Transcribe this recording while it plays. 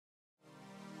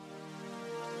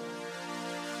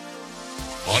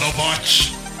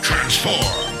Autobots, transform!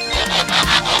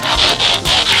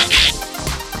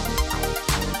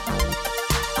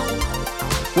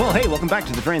 Well, hey, welcome back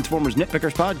to the Transformers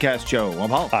Nitpickers Podcast Show. I'm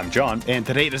Paul. I'm John. And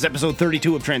today it is episode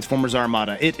 32 of Transformers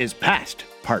Armada. It is past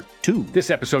part 2. This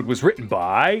episode was written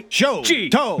by Key.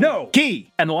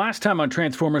 And the last time on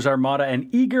Transformers Armada, an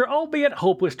eager, albeit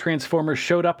hopeless Transformers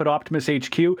showed up at Optimus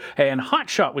HQ, and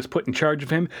Hotshot was put in charge of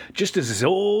him just as his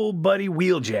old buddy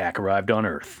Wheeljack arrived on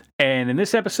Earth. And in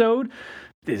this episode,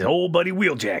 his old buddy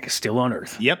Wheeljack is still on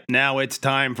Earth. Yep, now it's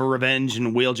time for revenge,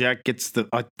 and Wheeljack gets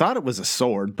I thought it was a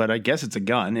sword, but I guess it's a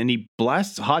gun, and he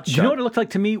blasts Hotshot. You know what it looked like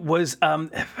to me was,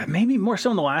 maybe more so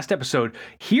in the last episode,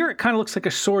 here it kind of looks like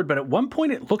a sword, but at one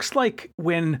point it looks like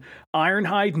when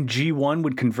Ironhide and G1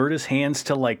 would convert his hands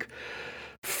to, like,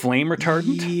 flame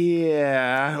retardant.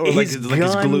 Yeah. Or his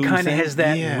gun kind of has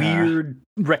that weird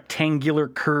rectangular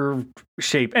curved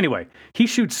shape. Anyway, he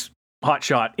shoots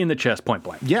Hotshot in the chest point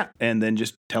blank. Yeah, and then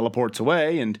just teleports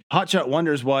away, and Hotshot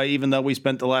wonders why, even though we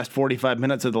spent the last 45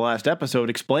 minutes of the last episode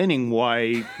explaining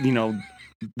why,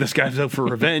 this guy's out for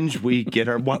revenge, we get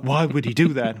our, why would he do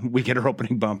that? We get our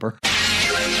opening bumper.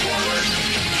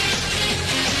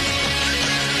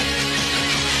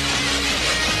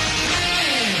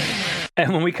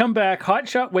 And when we come back,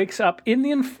 Hotshot wakes up in the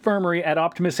infirmary at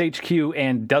Optimus HQ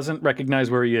and doesn't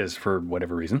recognize where he is for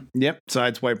whatever reason. Yep,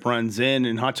 Sideswipe runs in,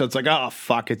 and Hotshot's like, oh,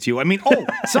 fuck, it's you.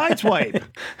 Sideswipe!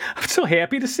 I'm so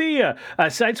happy to see you.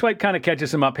 Sideswipe kind of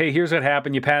catches him up. Hey, here's what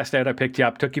happened. You passed out. I picked you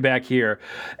up, took you back here.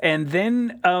 And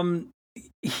then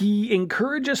he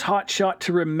encourages Hotshot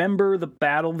to remember the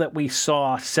battle that we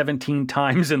saw 17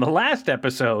 times in the last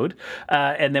episode,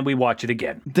 and then we watch it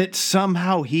again. That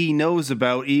somehow he knows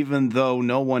about, even though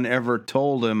no one ever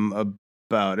told him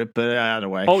about it, but either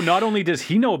way. Oh, not only does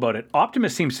he know about it,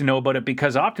 Optimus seems to know about it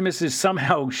because Optimus is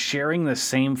somehow sharing the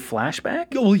same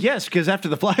flashback? Well, yes, because after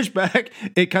the flashback,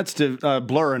 it cuts to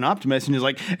Blur and Optimus, and he's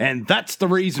like, and that's the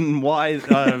reason why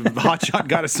Hotshot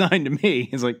got assigned to me.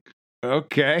 He's like,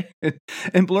 okay.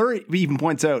 And Blur even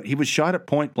points out he was shot at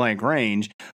point blank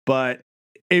range, but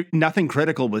nothing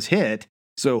critical was hit.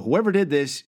 So whoever did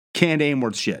this can't aim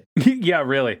worth shit. Yeah,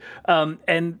 really.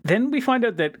 And then we find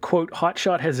out that, quote,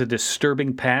 Hotshot has a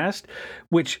disturbing past,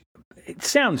 which it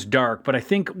sounds dark, but I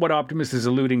think what Optimus is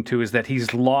alluding to is that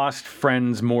he's lost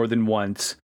friends more than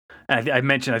once. I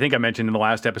think I mentioned in the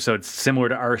last episode, similar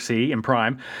to RC in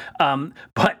Prime.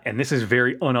 But, and this is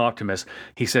very un-Optimus,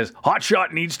 he says,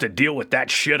 Hotshot needs to deal with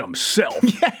that shit himself.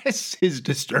 Yes, his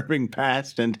disturbing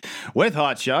past. And with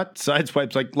Hotshot,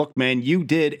 Sideswipe's like, look, man, you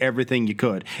did everything you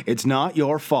could. It's not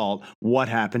your fault what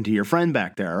happened to your friend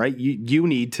back there, right? You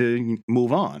need to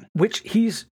move on. Which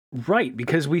he's right,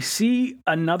 because we see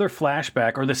another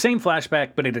flashback, or the same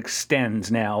flashback, but it extends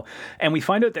now, and we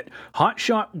find out that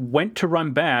Hotshot went to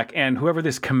run back, and whoever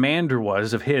this commander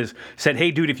was of his said, hey,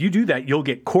 dude, if you do that, you'll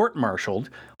get court-martialed.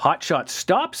 Hotshot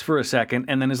stops for a second,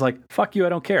 and then is like, fuck you, I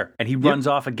don't care. And he runs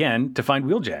off again to find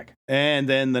Wheeljack. And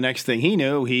then the next thing he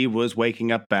knew, he was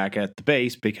waking up back at the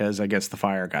base because I guess the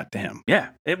fire got to him. Yeah,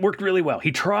 it worked really well.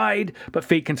 He tried, but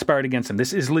fate conspired against him.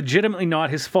 This is legitimately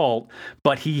not his fault,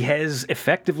 but he has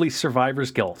effectively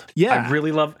survivor's guilt. Yeah. I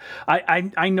really love...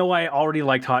 I know I already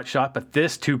liked Hotshot, but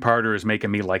this two-parter is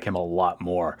making me like him a lot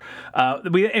more.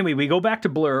 We go back to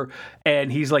Blur,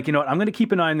 and he's like, you know what, I'm going to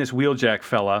keep an eye on this Wheeljack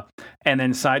fella. And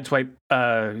then Sideswipe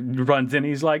runs in,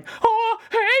 he's like, oh,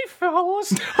 hey,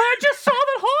 fellas, I just saw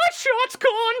that Hotshot's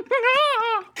gone.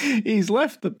 He's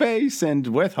left the base, and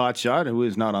with Hotshot, who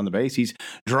is not on the base, he's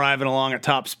driving along at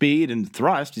top speed, and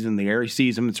Thrust, he's in the air, he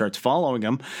sees him and starts following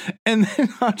him. And then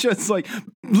Hotshot's like,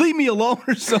 leave me alone,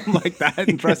 or something like that.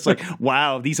 And Thrust's like,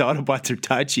 wow, these Autobots are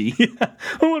touchy. Yeah,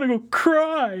 I want to go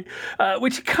cry.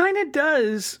 Which kind of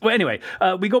does. Well, anyway,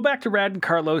 we go back to Rad and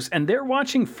Carlos, and they're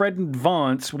watching Fred and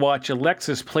Vance watch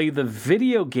Alexis play the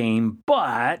video game,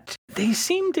 but they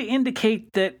seem to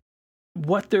indicate that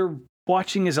what they're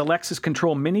watching is Alexis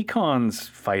Control Minicons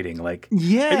fighting. Like,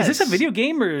 yes. Is this a video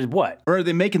game or what? Or are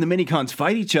they making the Minicons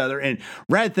fight each other? And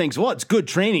Rad thinks, well, it's good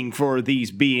training for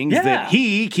these beings that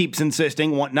he keeps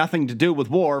insisting want nothing to do with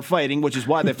war fighting, which is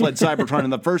why they fled Cybertron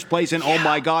in the first place. And oh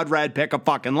my God, Rad, pick a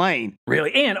fucking lane.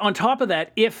 Really? And on top of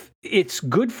that, if it's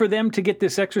good for them to get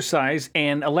this exercise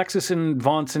and Alexis and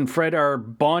Vance and Fred are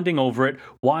bonding over it,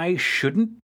 why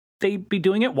shouldn't they be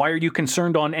doing it? Why are you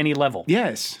concerned on any level?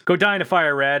 Yes. Go die in a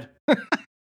fire, Rad.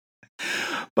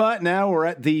 But now we're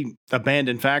at the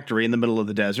abandoned factory in the middle of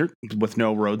the desert with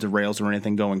no roads or rails or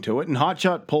anything going to it. And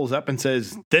Hotshot pulls up and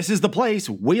says, this is the place.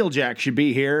 Wheeljack should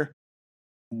be here.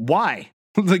 Why?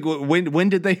 Like, when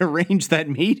did they arrange that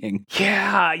meeting?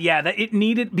 Yeah, that it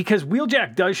needed, because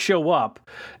Wheeljack does show up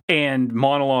and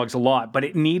monologues a lot, but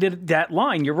it needed that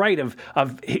line. You're right, of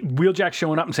Wheeljack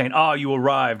showing up and saying, "Oh, you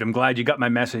arrived. I'm glad you got my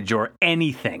message," or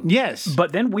anything. Yes.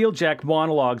 But then Wheeljack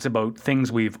monologues about things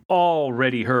we've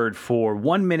already heard for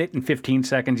 1 minute and 15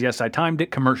 seconds. Yes, I timed it.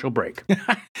 Commercial break.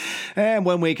 And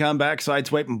when we come back,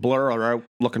 Sideswipe and Blur are out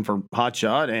looking for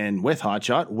Hotshot, and with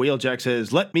Hotshot, Wheeljack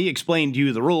says, "Let me explain to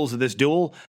you the rules of this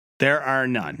duel. There are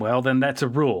none." Well, then that's a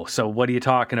rule. So what are you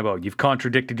talking about? You've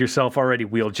contradicted yourself already,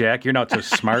 Wheeljack. You're not so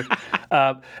smart.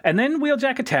 And then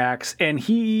Wheeljack attacks, and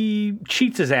he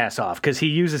cheats his ass off because he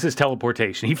uses his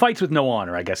teleportation. He fights with no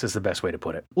honor, I guess is the best way to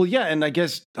put it. Well, yeah, and I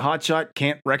guess Hotshot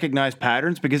can't recognize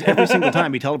patterns because every single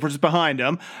time he teleports behind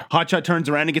him, Hotshot turns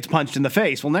around and gets punched in the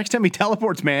face. Well, next time he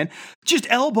teleports, man, just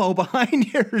elbow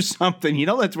behind you or something. You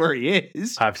know that's where he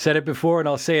is. I've said it before, and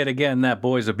I'll say it again. That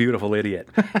boy's a beautiful idiot.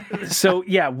 So,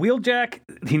 yeah, Wheeljack,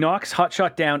 he knocks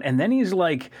Hotshot down, and then he's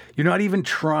like, "You're not even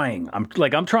trying. I'm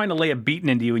trying to lay a beating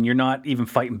into you, and you're not even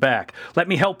fighting back. Let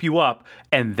me help you up."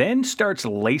 And then starts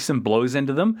lacing blows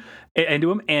into him,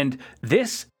 and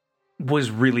this was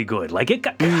really good. Like, it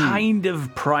got kind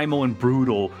of primal and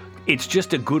brutal. It's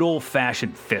just a good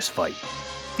old-fashioned fist fight.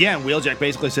 Yeah, and Wheeljack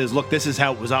basically says, "Look, this is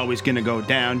how it was always going to go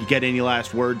down. You get any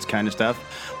last words," kind of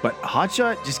stuff. But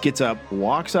Hotshot just gets up,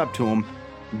 walks up to him,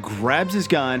 grabs his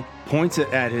gun, points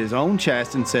it at his own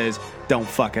chest, and says, "Don't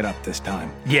fuck it up this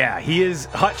time." Yeah,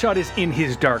 Hotshot is in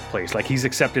his dark place. Like, he's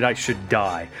accepted I should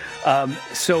die.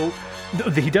 So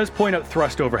he does point out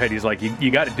thrust overhead. He's like,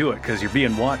 you got to do it because you're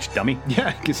being watched, dummy.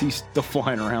 Yeah, because he's still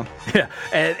flying around. Yeah,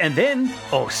 and then,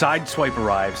 Sideswipe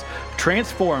arrives,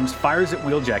 transforms, fires at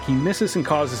Wheeljack. He misses and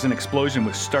causes an explosion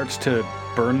which starts to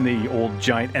burn the old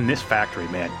giant. And this factory,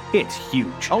 man, it's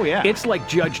huge. Oh, yeah. It's like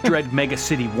Judge Dredd Mega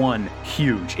City 1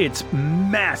 huge. It's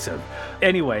massive.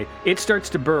 Anyway, it starts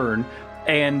to burn.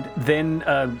 And then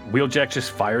Wheeljack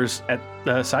just fires at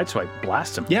Sideswipe,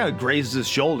 blasts him. Yeah, it grazes his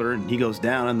shoulder, and he goes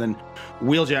down, and then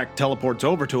Wheeljack teleports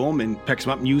over to him and picks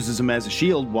him up and uses him as a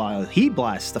shield while he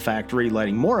blasts the factory,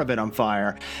 lighting more of it on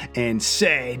fire. And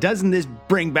say, doesn't this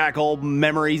bring back old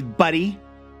memories, buddy?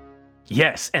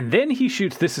 Yes, and then he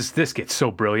shoots, this gets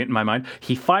so brilliant in my mind,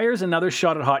 he fires another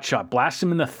shot at Hotshot, blasts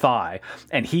him in the thigh,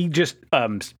 and he just,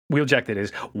 Wheeljack that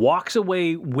is, walks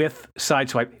away with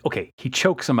Sideswipe. Okay, he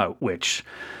chokes him out, which,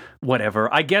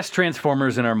 whatever. I guess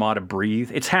Transformers and Armada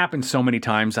breathe. It's happened so many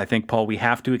times, I think, Paul, we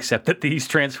have to accept that these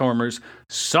Transformers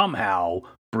somehow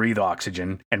breathe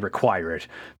oxygen and require it,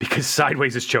 because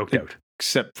Sideways is choked out.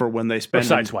 Except for when they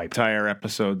spend entire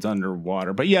episodes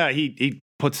underwater. But yeah, he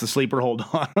puts the sleeper hold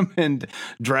on him and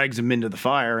drags him into the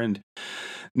fire. And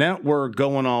now we're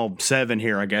going all 7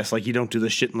 here, I guess. Like, you don't do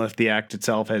this shit unless the act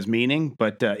itself has meaning.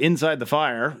 But inside the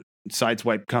fire,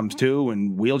 Sideswipe comes to,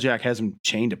 and Wheeljack has him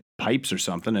chained to pipes or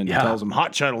something, and tells him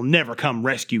Hotshot will never come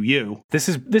rescue you. This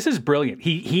is brilliant.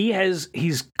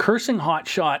 He's cursing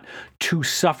Hotshot to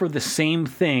suffer the same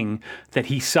thing that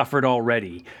he suffered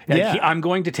already. Yeah. I'm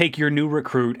going to take your new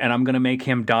recruit, and I'm going to make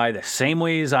him die the same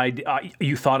way as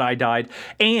you thought I died.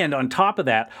 And on top of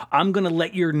that, I'm going to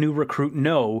let your new recruit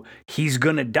know he's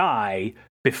going to die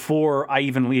before I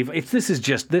even leave. This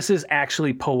is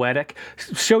actually poetic.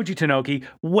 Shoji Tanoki,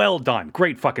 well done.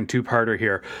 Great fucking two-parter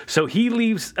here. So he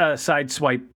leaves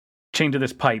Sideswipe chained to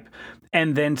this pipe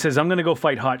and then says, "I'm going to go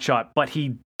fight Hotshot," but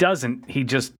he doesn't. He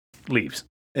just leaves.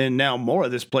 And now more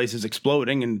of this place is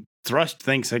exploding, and Thrust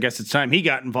thinks, I guess it's time he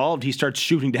got involved. He starts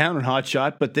shooting down on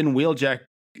Hotshot, but then Wheeljack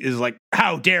is like,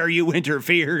 "How dare you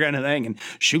interfere," kind of thing, and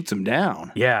shoots him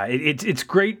down. Yeah, it's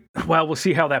great. Well, we'll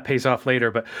see how that pays off later,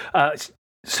 but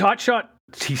Hotshot,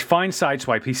 he finds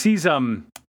Sideswipe. He sees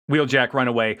Wheeljack run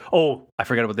away. Oh, I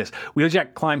forgot about this.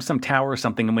 Wheeljack climbs some tower or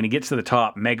something, and when he gets to the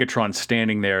top, Megatron's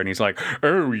standing there, and he's like,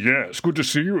 "Oh, yes, good to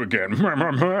see you again."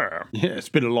 Yeah, it's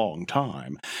been a long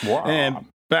time. Wow. And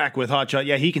back with Hotshot,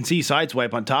 yeah, he can see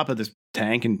Sideswipe on top of this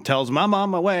tank and tells him, "I'm on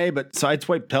my way," but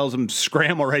Sideswipe tells him,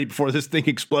 "Scram already before this thing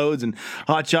explodes," and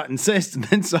Hotshot insists, and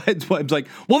then Sideswipe's like,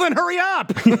 "Well, then hurry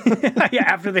up!" Yeah,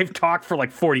 after they've talked for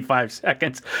like 45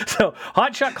 seconds. So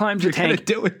Hotshot climbs the tank.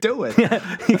 Do it.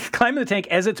 He's climbing the tank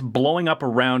as it's blowing up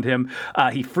around him.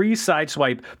 He frees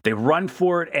Sideswipe. They run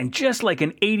for it, and just like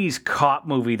an 80s cop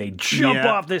movie, they jump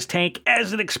off this tank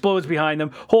as it explodes behind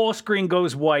them. Whole screen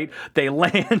goes white. They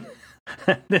land.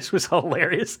 This was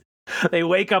hilarious. They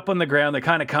wake up on the ground. They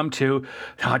kind of come to.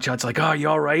 Hotshot's like, "Oh, you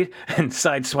all right?" And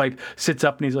Sideswipe sits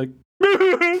up and he's like,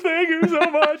 "Thank you so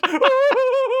much."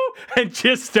 And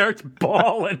just starts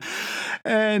bawling.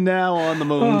 And now on the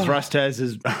moon, Thrust has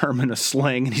his arm in a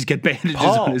sling and he's got bandages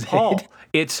on his head.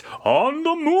 It's on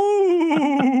the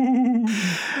moon.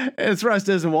 Thrust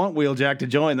doesn't want Wheeljack to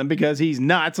join them because he's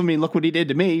nuts. I mean, look what he did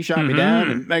to me. He shot me down.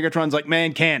 And Megatron's like,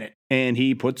 man, can it? And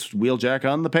he puts Wheeljack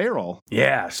on the payroll.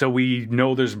 Yeah, so we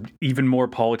know there's even more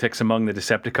politics among the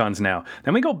Decepticons now.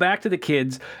 Then we go back to the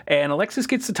kids, and Alexis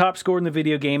gets the top score in the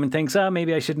video game and thinks,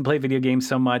 maybe I shouldn't play video games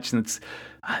so much. And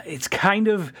it's kind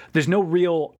of, there's no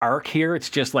real arc here. It's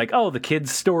just like, the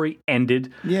kid's story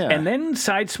ended. Yeah. And then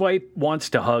Sideswipe wants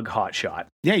to hug Hotshot.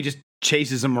 Yeah, he just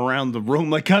chases him around the room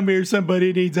like, come here,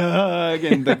 somebody needs a hug.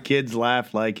 And the kids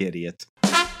laugh like idiots.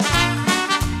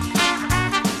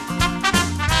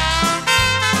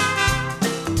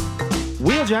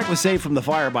 Wheeljack was saved from the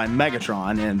fire by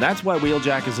Megatron, and that's why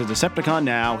Wheeljack is a Decepticon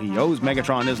now. He owes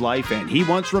Megatron his life, and he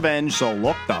wants revenge, so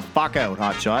look the fuck out,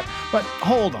 Hotshot. But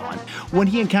hold on. When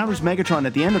he encounters Megatron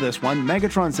at the end of this one,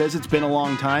 Megatron says it's been a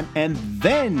long time, and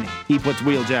then he puts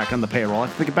Wheeljack on the payroll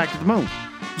to get back to the moon.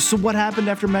 So what happened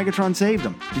after Megatron saved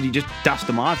him? Did he just dust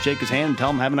him off, shake his hand, and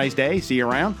tell him, have a nice day, see you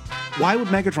around? Why would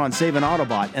Megatron save an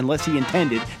Autobot unless he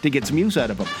intended to get some use out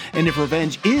of him? And if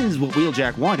revenge is what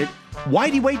Wheeljack wanted,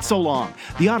 why'd he wait so long?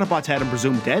 The Autobots had him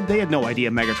presumed dead. They had no idea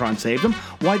Megatron saved him.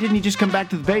 Why didn't he just come back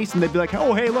to the base and they'd be like,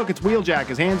 oh, hey, look, it's Wheeljack.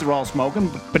 His hands are all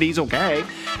smoking, but he's okay.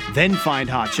 Then find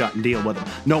Hotshot and deal with him.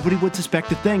 Nobody would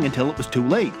suspect a thing until it was too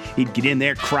late. He'd get in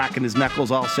there cracking his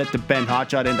knuckles all set to bend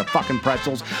Hotshot into fucking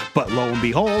pretzels. But lo and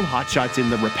behold, Hotshot's in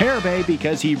the repair bay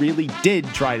because he really did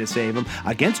try to save him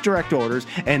against direct orders,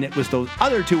 and it was those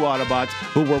other two Autobots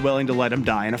who were willing to let him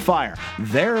die in a fire.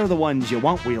 They're the ones you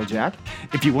want, Wheeljack.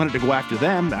 If you wanted to go after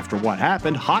them, after what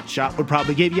happened, Hotshot would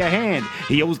probably give you a hand.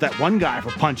 He owes that one guy for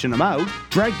punching him out.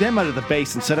 Drag them out of the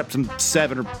base and set up some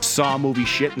Seven or Saw movie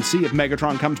shit and see if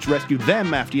Megatron comes to rescue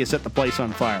them after you set the place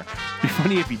on fire. Be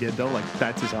funny if he did, though. Like,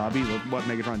 that's his hobby, what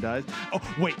Megatron does. Oh,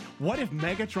 wait, what if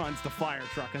Megatron's the fire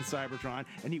truck on Cybertron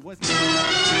and he wasn't...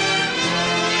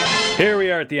 Here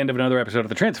we are at the end of another episode of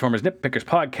the Transformers Nitpickers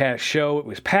podcast show. It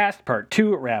was past part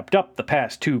 2. It wrapped up the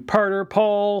past two-parter.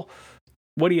 Paul,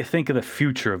 what do you think of the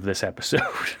future of this episode?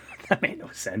 That made no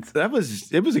sense.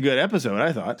 It was a good episode,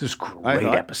 I thought. It was a great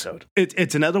episode.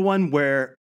 It's another one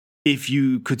where if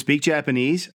you could speak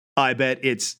Japanese, I bet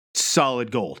it's solid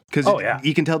gold. Because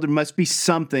you can tell there must be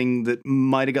something that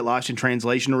might have got lost in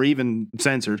translation or even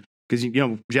censored. Because,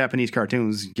 Japanese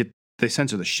cartoons, they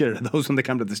censor the shit out of those when they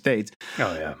come to the States.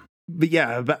 Oh, yeah. But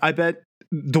yeah, I bet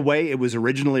the way it was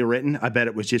originally written, I bet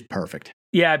it was just perfect.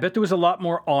 Yeah, I bet there was a lot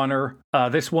more honor.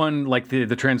 This one, like the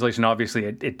translation, obviously,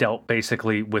 it dealt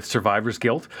basically with survivor's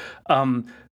guilt.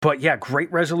 But yeah,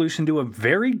 great resolution to a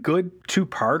very good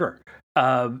two-parter.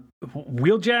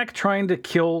 Wheeljack trying to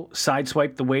kill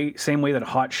Sideswipe same way that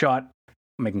Hotshot,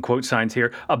 making quote signs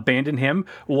here, abandoned him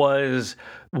was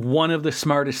one of the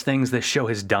smartest things this show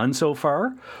has done so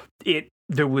far.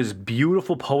 There was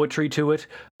beautiful poetry to it.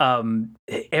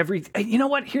 You know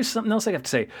what? Here's something else I have to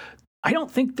say. I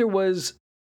don't think there were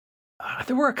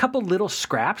a couple little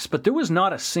scraps, but there was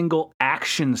not a single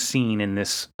action scene in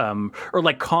this, or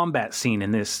like combat scene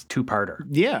in this two-parter.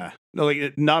 Yeah.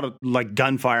 Not like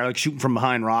gunfire, like shooting from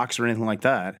behind rocks or anything like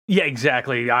that. Yeah,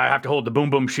 exactly. I have to hold the boom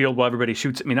boom shield while everybody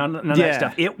shoots at me. None of that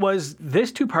stuff.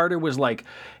 This two-parter was like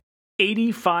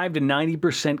 85 to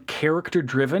 90% character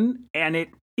driven, and it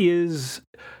is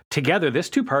together. This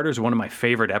two-parter is one of my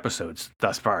favorite episodes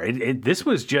thus far. This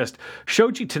was just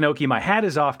Shoji Tanoki. My hat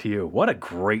is off to you. What a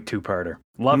great two-parter.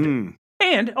 Loved it.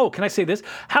 And, can I say this?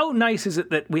 How nice is it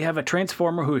that we have a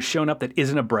Transformer who has shown up that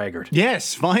isn't a braggart?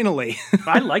 Yes, finally.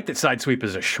 I like that Sideswipe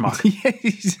is a schmuck.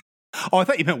 Yes. Oh, I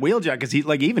thought you meant Wheeljack, because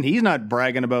he's not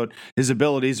bragging about his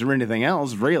abilities or anything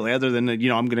else, really, other than,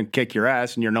 I'm going to kick your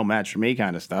ass and you're no match for me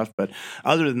kind of stuff. But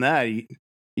other than that,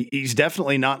 he's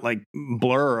definitely not like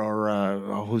Blur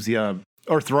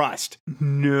or Thrust.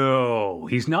 No,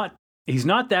 he's not. He's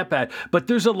not that bad, but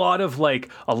there's a lot of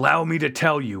allow me to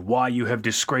tell you why you have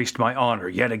disgraced my honor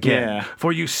yet again. Yeah.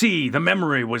 For you see, the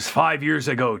memory was 5 years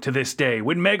ago to this day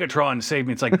when Megatron saved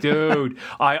me. It's like, dude,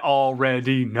 I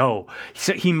already know.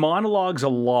 So he monologues a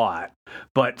lot,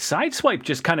 but Sideswipe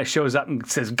just kind of shows up and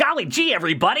says, golly gee,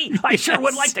 everybody, I sure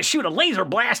would like to shoot a laser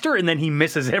blaster. And then he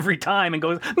misses every time and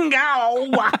goes, go.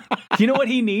 You know what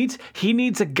he needs? He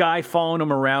needs a guy following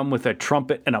him around with a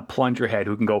trumpet and a plunger head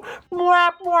who can go,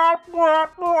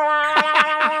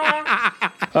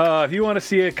 if you want to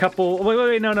see a couple,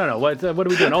 wait, no. What are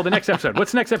we doing? The next episode.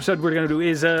 What's the next episode we're going to do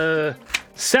is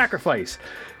Sacrifice.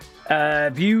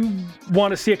 If you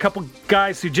want to see a couple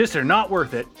guys who just are not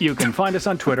worth it, you can find us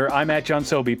on Twitter. I'm at John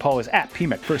Sobey. Paul is at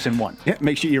PMcPherson1. Yeah,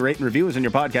 make sure you rate and review us in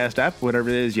your podcast app, whatever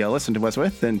it is you listen to us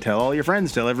with, and tell all your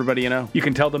friends, tell everybody you know. You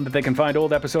can tell them that they can find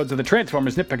old episodes of the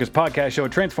Transformers Nitpickers podcast show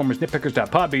at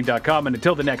transformersnitpickers.podbean.com. And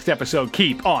until the next episode,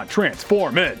 keep on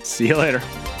transforming. See you later.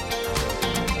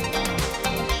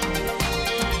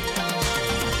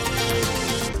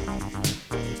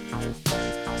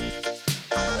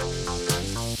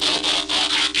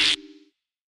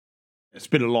 It's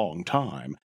been a long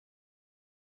time.